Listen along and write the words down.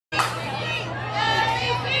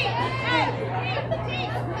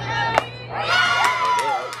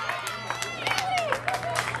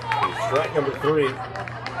strike number 3.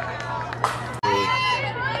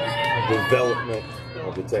 The development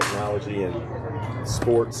of the technology and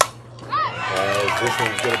sports. As this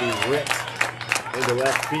one's going to be ripped into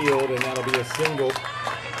left field, and that'll be a single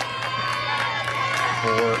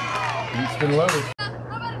for Houston Lotus.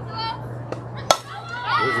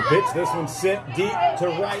 Here's a pitch. This one's sent deep to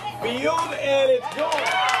right field, and it's gone.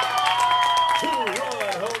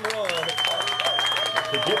 2-run home run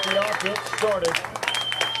to get the offense started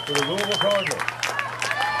for the Louisville Cardinals.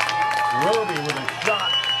 Roby with a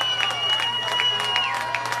shot.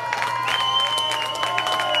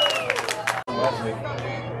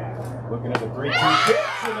 Looking at the 3-2 pitch,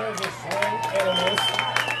 and there's a swing and a miss,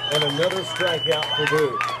 and another strikeout for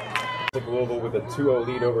Boo. Took Louisville with a 2-0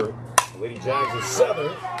 lead over Lady Jags of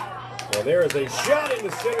Southern. And there is a shot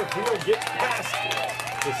into center field, gets past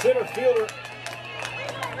the center fielder.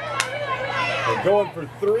 And going for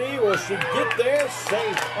 3, will she get there?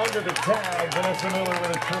 Safe under the tag. Vanessa Miller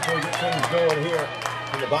with a triple, get things going here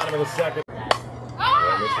in the bottom of the second.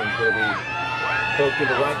 And this one's going to be poked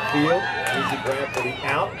into right field. Easy grab for the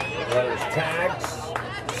out. Runners tagged,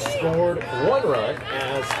 scored 1 run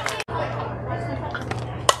as.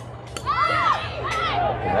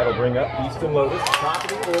 And that'll bring up Easton Lotus, top of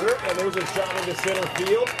the order, and there's a shot into center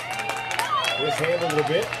field. Mishandled a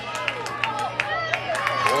bit.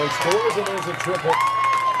 1 scores, and there's a triple.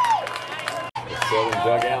 The Southern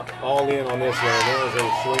dugout all in on this one. There's a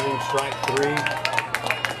swinging strike 3.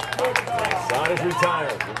 The side is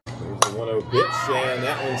retired. There's the 1-0 pitch, and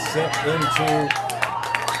that one's sent into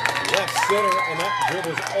left center, and that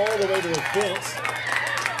dribbles all the way to the fence.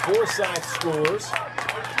 Forsythe scores.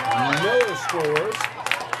 Noah scores.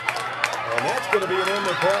 And that's going to be an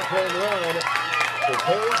in-the-park home run for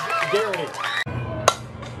Paige Garrity.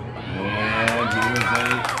 And here's a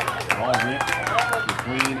ball hit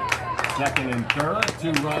between second and third.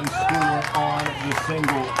 2-run score on the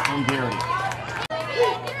single from Garrity.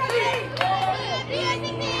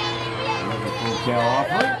 Full count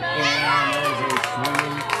offering, and